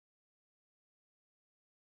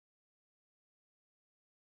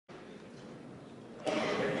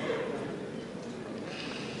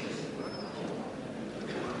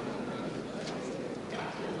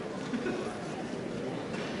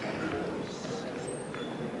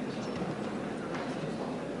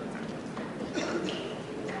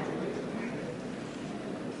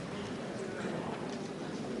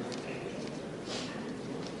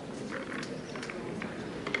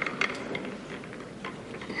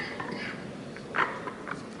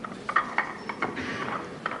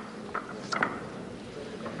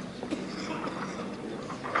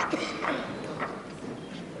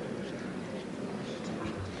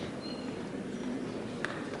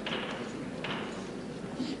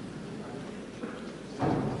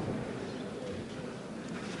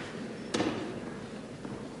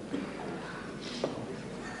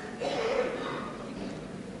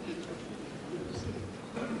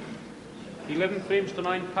11 frames to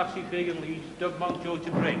 9, Patsy Fagan leads Doug Mountjoy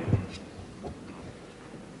to break.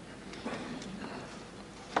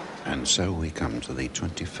 And so we come to the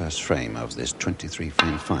 21st frame of this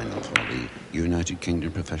 23-frame final for the United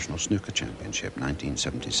Kingdom Professional Snooker Championship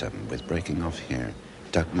 1977, with breaking off here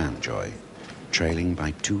Doug Mountjoy, trailing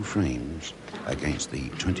by 2 frames against the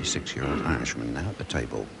 26-year-old Irishman now at the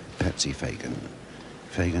table, Patsy Fagan.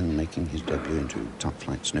 Fagan, making his debut into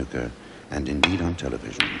top-flight snooker and indeed on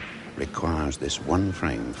television, requires this 1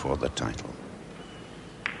 frame for the title.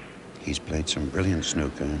 He's played some brilliant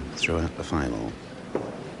snooker throughout the final,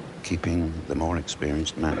 keeping the more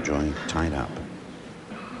experienced Mountjoy tied up,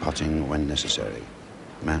 potting when necessary.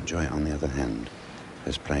 Mountjoy, on the other hand,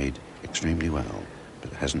 has played extremely well,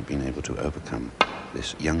 but hasn't been able to overcome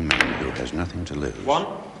this young man who has nothing to lose 1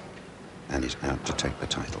 and is out to take the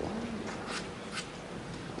title.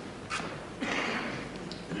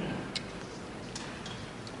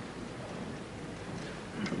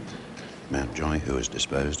 Mountjoy, who has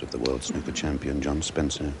disposed of the world snooker champion John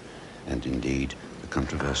Spencer and indeed the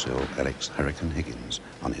controversial Alex Hurricane Higgins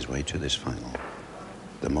on his way to this final,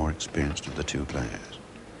 the more experienced of the 2 players,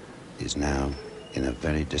 is now in a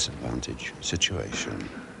very disadvantaged situation,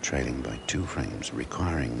 trailing by 2 frames,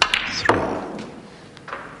 requiring 3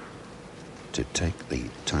 to take the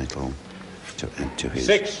title to add to his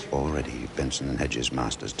 6 already Benson and Hedges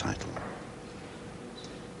Masters title.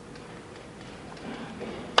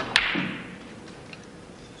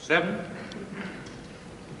 Seven.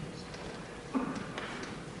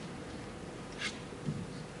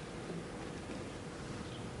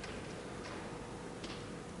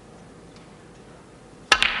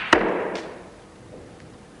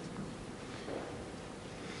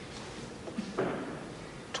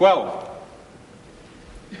 $12.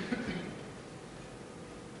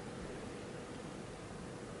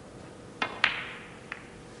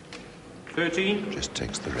 $13. Just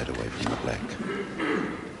takes the red away from the black.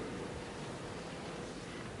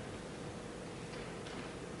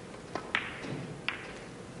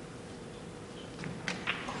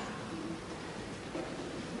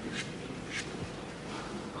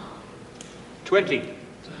 $20.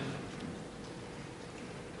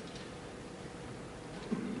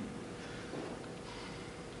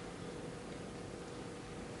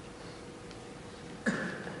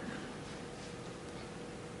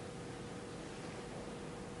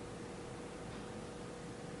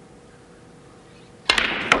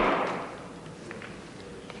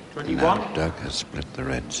 Now Doug has split the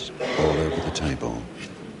reds all over the table.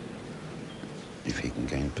 If he can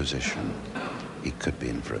gain position, he could be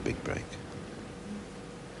in for a big break.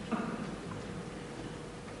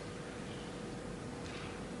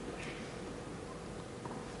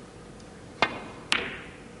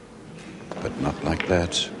 But not like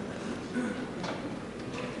that.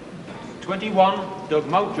 21, Doug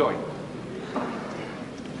Mountjoy.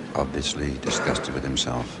 Obviously disgusted with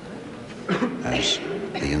himself as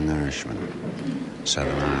the young Irishman,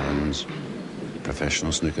 Southern Ireland's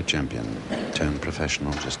professional snooker champion, turned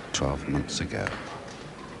professional just 12 months ago.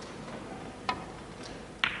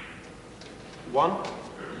 1.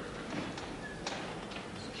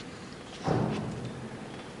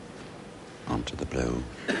 Onto the blue,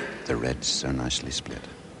 the reds so nicely split.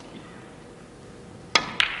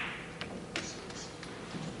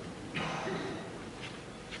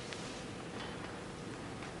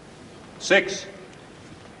 $6.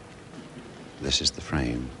 This is the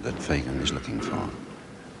frame that Fagan is looking for,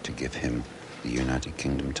 to give him the United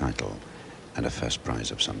Kingdom title and a first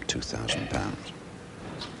prize of some £2,000.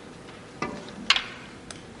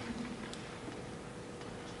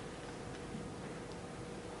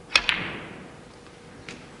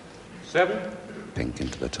 $7. Pink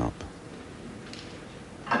into the top.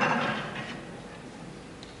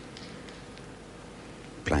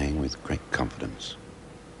 Playing with great confidence.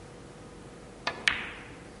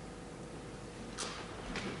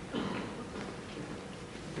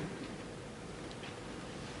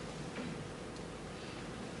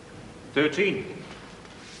 $13.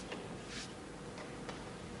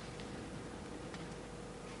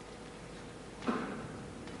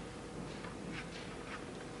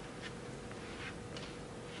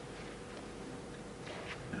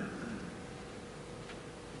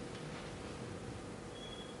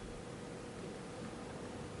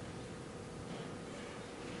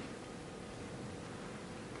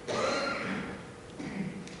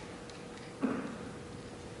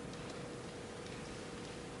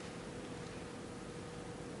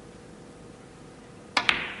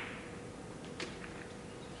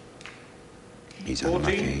 He's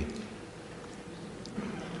unlucky.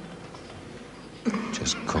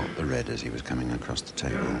 Just caught the red as he was coming across the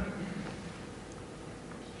table.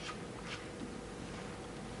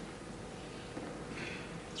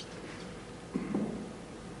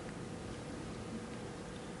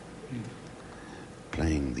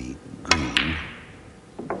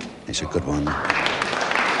 good one.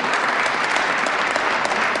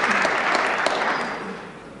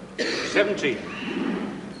 $17.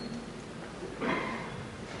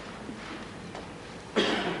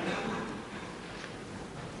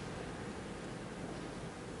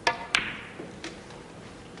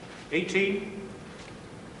 $18.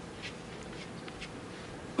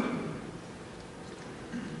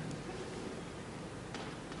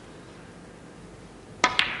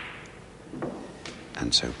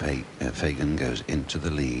 And so Fagan goes into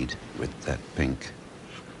the lead with that pink.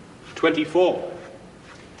 24.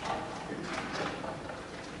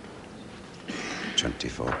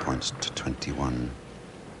 24 points to 21,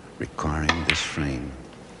 requiring this frame.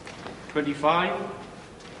 25.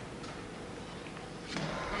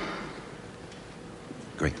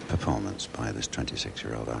 Great performance by this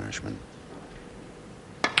 26-year-old Irishman.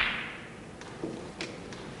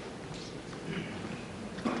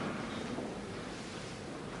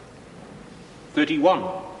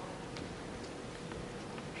 $31.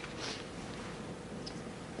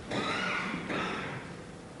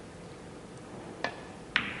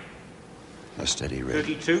 A steady red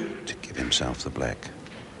 32. to give himself the black.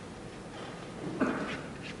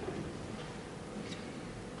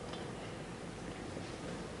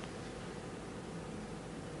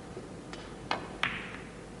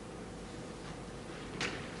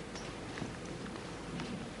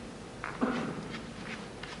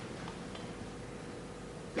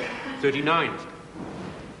 $39.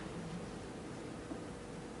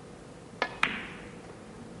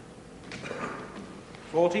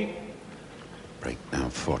 $40. Break now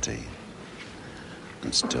 40.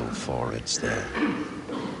 And still 4 reds there.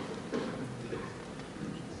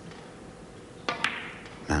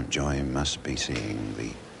 Mountjoy must be seeing the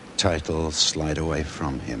title slide away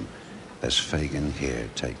from him as Fagan here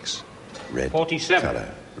takes red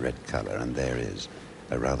 47. colour, and there is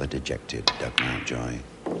a rather dejected Doug Mountjoy.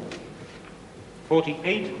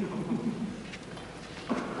 48.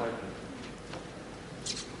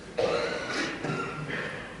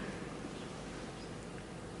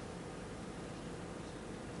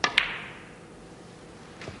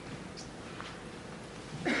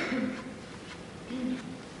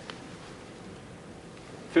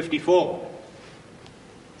 $54.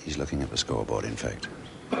 He's looking at the scoreboard, in fact.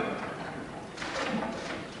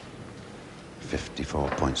 54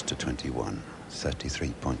 points to 21. 33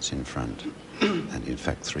 points in front. And in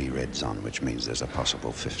fact 3 reds on, which means there's a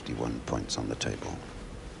possible 51 points on the table.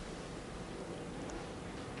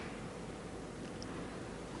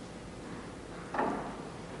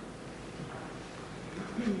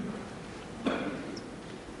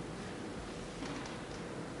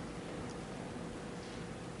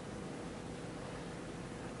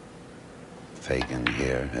 Fagan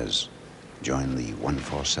here has joined the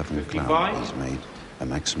 147 club. He's made a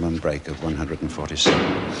maximum break of 147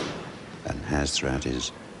 and has, throughout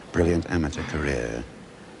his brilliant amateur career,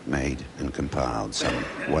 made and compiled some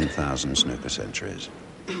 1,000 snooker centuries.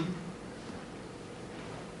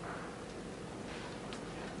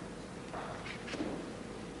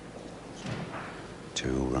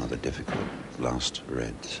 Two rather difficult last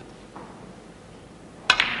reds.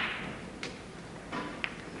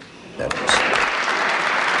 That's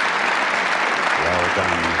well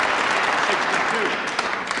done.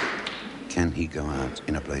 Can he go out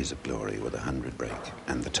in a blaze of glory with a 100 break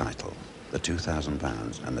and the title, the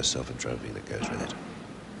 £2,000 and the silver trophy that goes with it?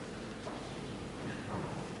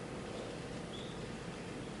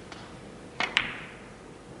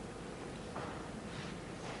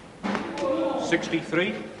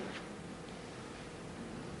 $63.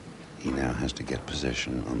 He now has to get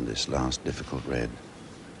position on this last difficult red.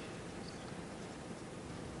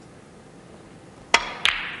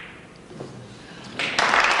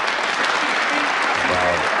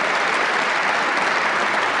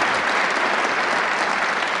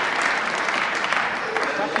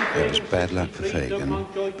 It was bad luck for Fagan,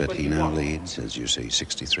 but he now leads, as you see,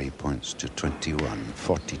 63 points to 21,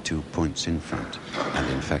 42 points in front, and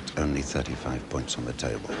in fact only 35 points on the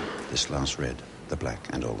table. This last red, the black,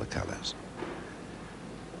 and all the colours.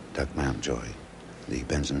 Doug Mountjoy, the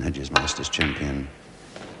Benson Hedges Masters champion,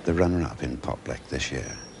 the runner-up in pot black this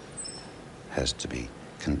year, has to be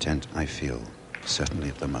content, I feel, certainly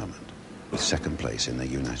at the moment, with second place in the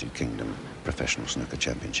United Kingdom Professional Snooker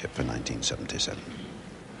Championship for 1977.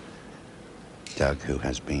 Doug, who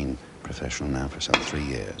has been professional now for some 3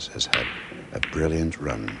 years, has had a brilliant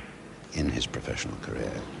run in his professional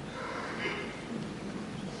career.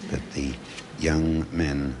 But the young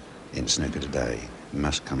men in snooker today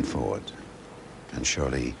must come forward, and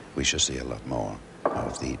surely we shall see a lot more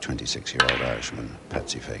of the 26-year-old Irishman,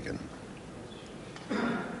 Patsy Fagan.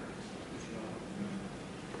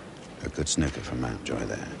 A good snooker from Mountjoy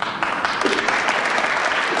there.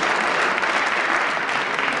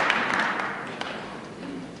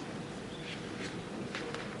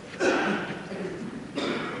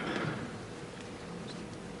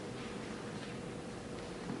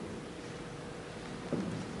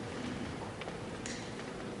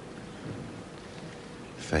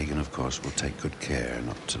 Fagan, of course, will take good care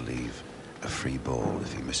not to leave a free ball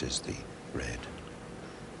if he misses the red.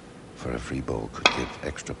 For a free ball could give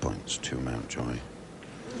extra points to Mountjoy.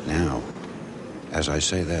 Now, as I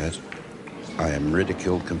say that, I am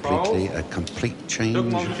ridiculed completely. A complete change Doug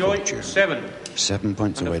of Mountjoy, fortune. 7. 7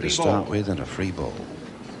 points And a away to free start ball. with and a free ball.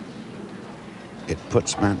 It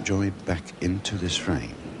puts Mountjoy back into this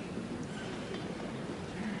frame.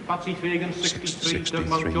 Patsy Fagan, 63. 63, Doug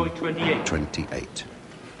Mountjoy, 28. 28.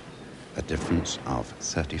 A difference of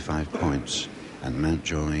 35 points. And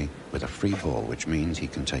Mountjoy with a free ball, which means he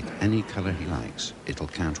can take any colour he likes. It'll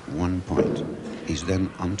count 1 point. He's then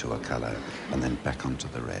onto a colour and then back onto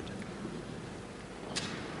the red.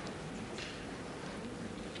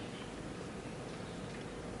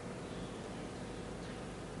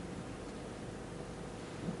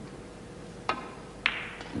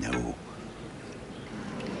 No.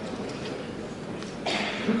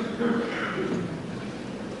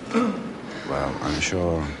 Well, I'm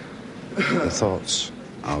sure the thoughts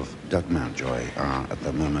of Doug Mountjoy are at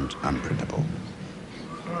the moment unprintable.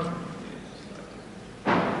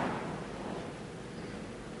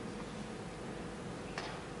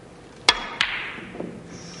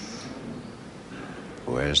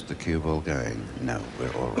 Where's the cue ball going? No,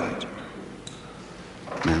 we're all right.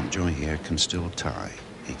 Mountjoy here can still tie.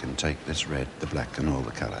 He can take this red, the black, and all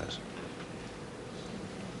the colours.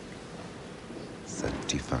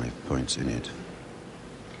 35 points in it.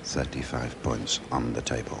 35 points on the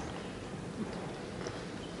table.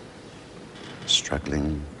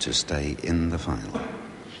 Struggling to stay in the final.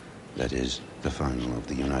 That is, the final of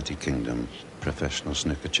the United Kingdom Professional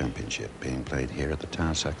Snooker Championship being played here at the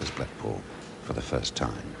Tower Sackers Blackpool for the first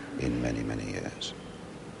time in many, many years.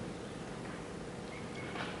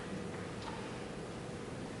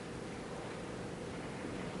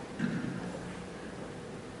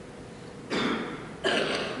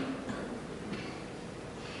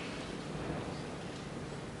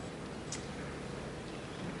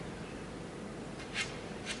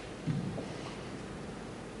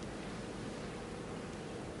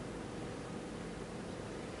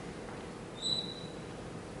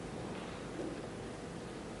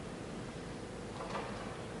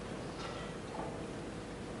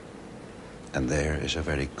 And there is a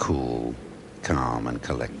very cool, calm and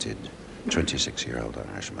collected 26-year-old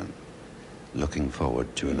Irishman looking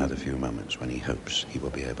forward to another few moments when he hopes he will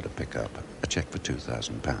be able to pick up a cheque for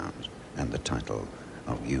 £2,000 and the title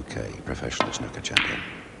of UK Professional Snooker Champion.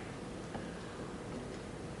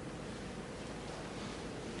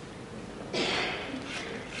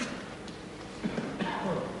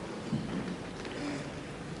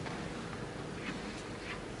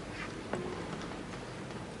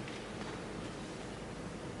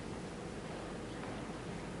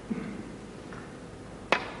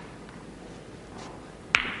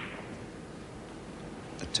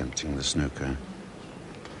 Attempting the snooker.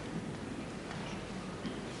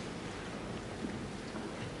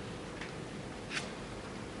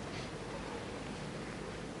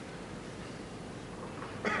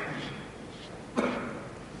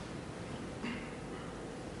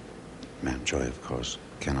 Mountjoy, of course,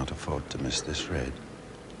 cannot afford to miss this red.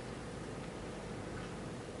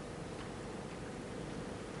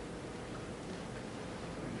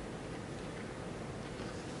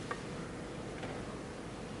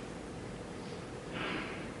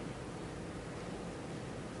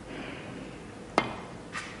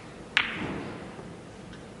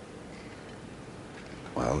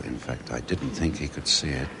 Well, in fact, I didn't think he could see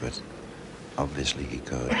it, but obviously he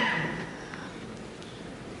could.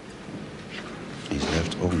 He's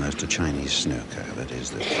left almost a Chinese snooker, that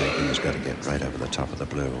is, that Fagan has got to get right over the top of the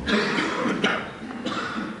blue.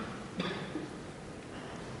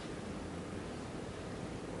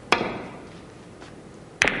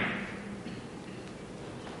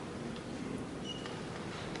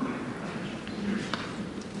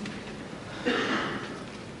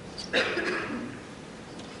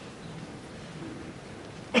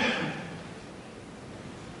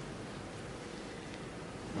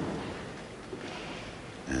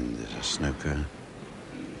 And there's a snooker.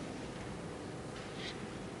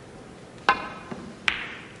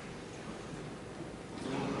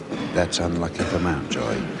 That's unlucky for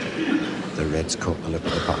Mountjoy. The Reds caught the lip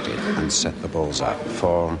of the pocket and set the balls up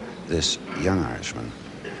for this young Irishman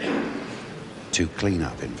to to clean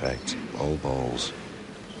up, in fact. All balls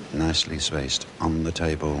nicely spaced on the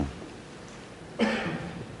table.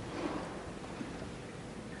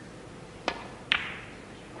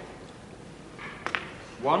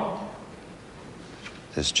 One.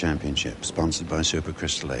 This championship, sponsored by Super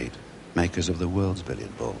Crystal 8, makers of the world's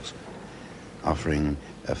billiard balls, offering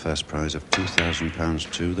a first prize of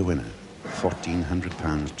 £2,000 to the winner,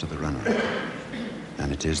 £1,400 to the runner-up.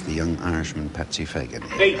 And it is the young Irishman Patsy Fagan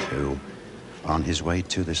who, on his way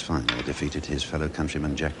to this final, defeated his fellow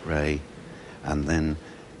countryman Jack Ray and then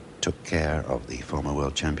took care of the former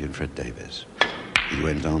world champion Fred Davis. He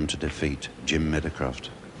went on to defeat Jim Meadowcroft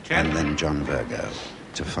and then John Virgo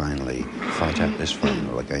to finally fight out this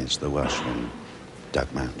final against the Welshman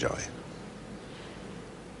Doug Mountjoy.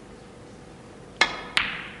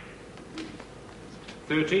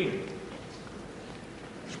 $13.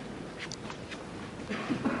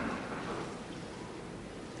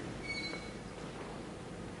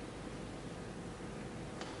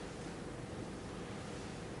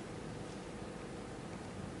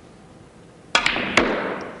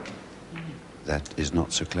 That is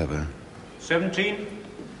not so clever. 17.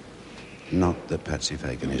 Not that Patsy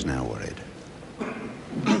Fagan is now worried.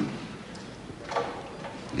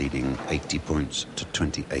 Leading 80 points to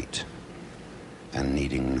 28 and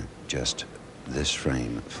needing just this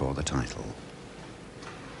frame for the title.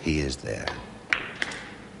 He is there.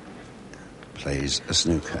 Plays a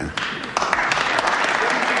snooker.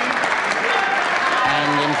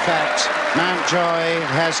 And in fact, Mountjoy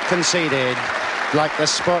has conceded, like the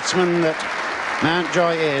sportsman that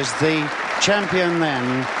Mountjoy is, the champion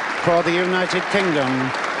then for the United Kingdom.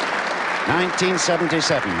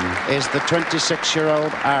 1977 is the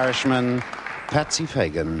 26-year-old Irishman Patsy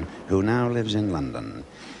Fagan, who now lives in London.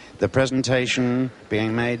 The presentation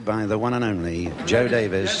being made by the one and only Joe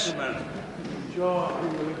Davis. Gentlemen, I'm sure you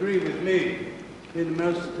will agree with me, in the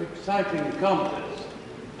most exciting contest,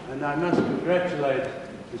 and I must congratulate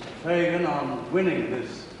Mr. Fagan on winning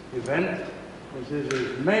this event. This is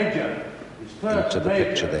his major. Into the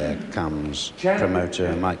picture there comes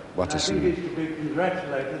promoter Mike Watterson. I think he's to be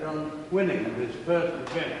congratulated on winning this first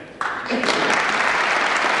event.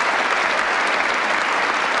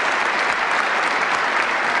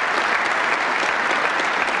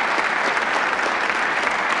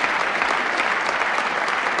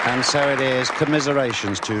 And so it is.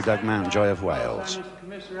 Commiserations to Doug Mountjoy of Wales. I must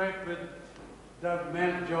commiserate with Doug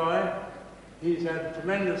Mountjoy. He's had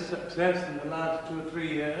tremendous success in the last 2 or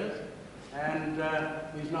 3 years. And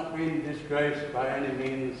he's not been disgraced by any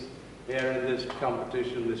means here in this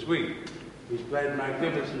competition this week. He's played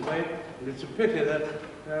magnificently, and it's a pity that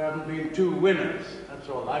there haven't been 2 winners. That's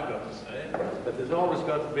all I've got to say. But there's always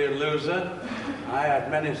got to be a loser. I had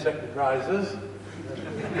many second prizes.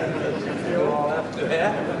 You all have to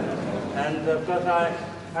hear. And but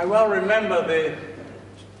I well remember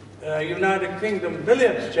the United Kingdom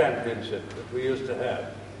Billiards Championship that we used to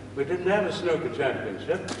have. We didn't have a snooker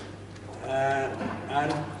championship.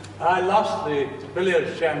 And I lost the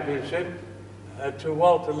Billiards Championship to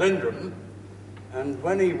Walter Lindrum, and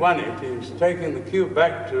when he won it, he was taking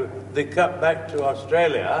the cup back to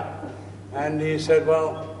Australia, and he said,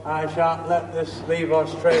 well, I shan't let this leave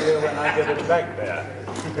Australia when I get it back there.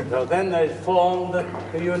 So then they formed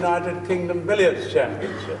the United Kingdom Billiards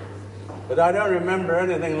Championship. But I don't remember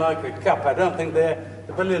anything like a cup. I don't think the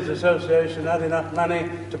Billiards Association had enough money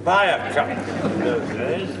to buy a cup in those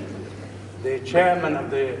days. The chairman of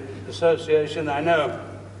the association, I know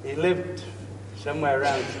he lived somewhere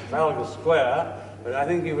around Trafalgar Square, but I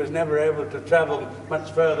think he was never able to travel much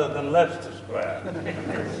further than Leicester Square.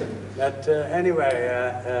 But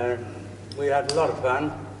anyway, we had a lot of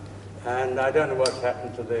fun, and I don't know what's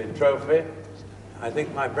happened to the trophy. I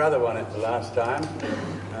think my brother won it the last time,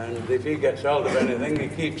 and if he gets hold of anything, he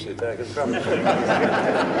keeps it, I can promise you.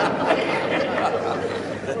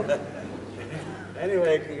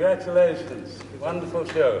 Anyway, congratulations. Wonderful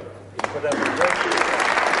show. You put up a great...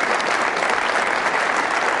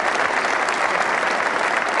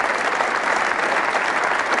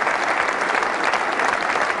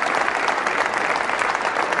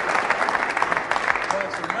 Well,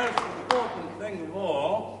 the most important thing of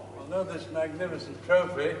all, although this magnificent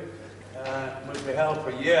trophy will be held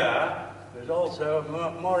for a year, there's also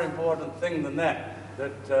a more important thing than that,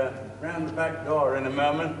 round the back door in a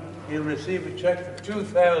moment, he'll receive a cheque for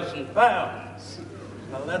 £2,000.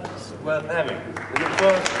 Well, that's worth having. And of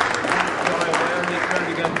course, we're only trying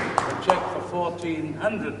to get a cheque for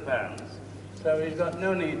 £1,400. So he's got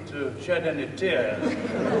no need to shed any tears.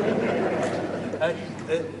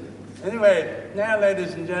 Anyway, now,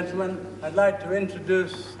 ladies and gentlemen, I'd like to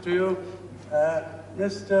introduce to you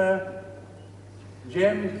Mr.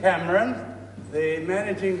 Jim Cameron, the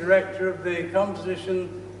managing director of the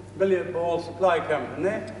Composition Billiard Ball Supply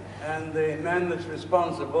Company, and the man that's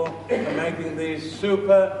responsible for making these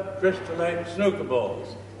super crystallite snooker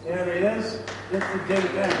balls. Here he is, Mr. Jim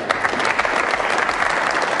Cameron.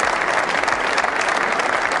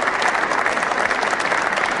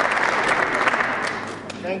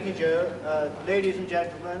 Thank you, Joe. Ladies and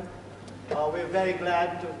gentlemen, we're very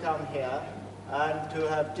glad to come here and to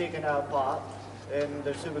have taken our part in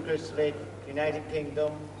the Super Crystallite United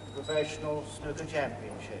Kingdom Professional Snooker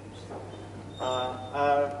Championships.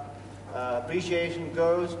 Our appreciation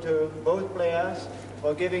goes to both players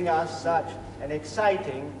for giving us such an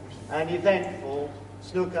exciting and eventful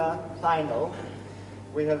snooker final.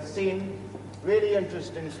 We have seen really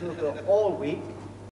interesting snooker all week,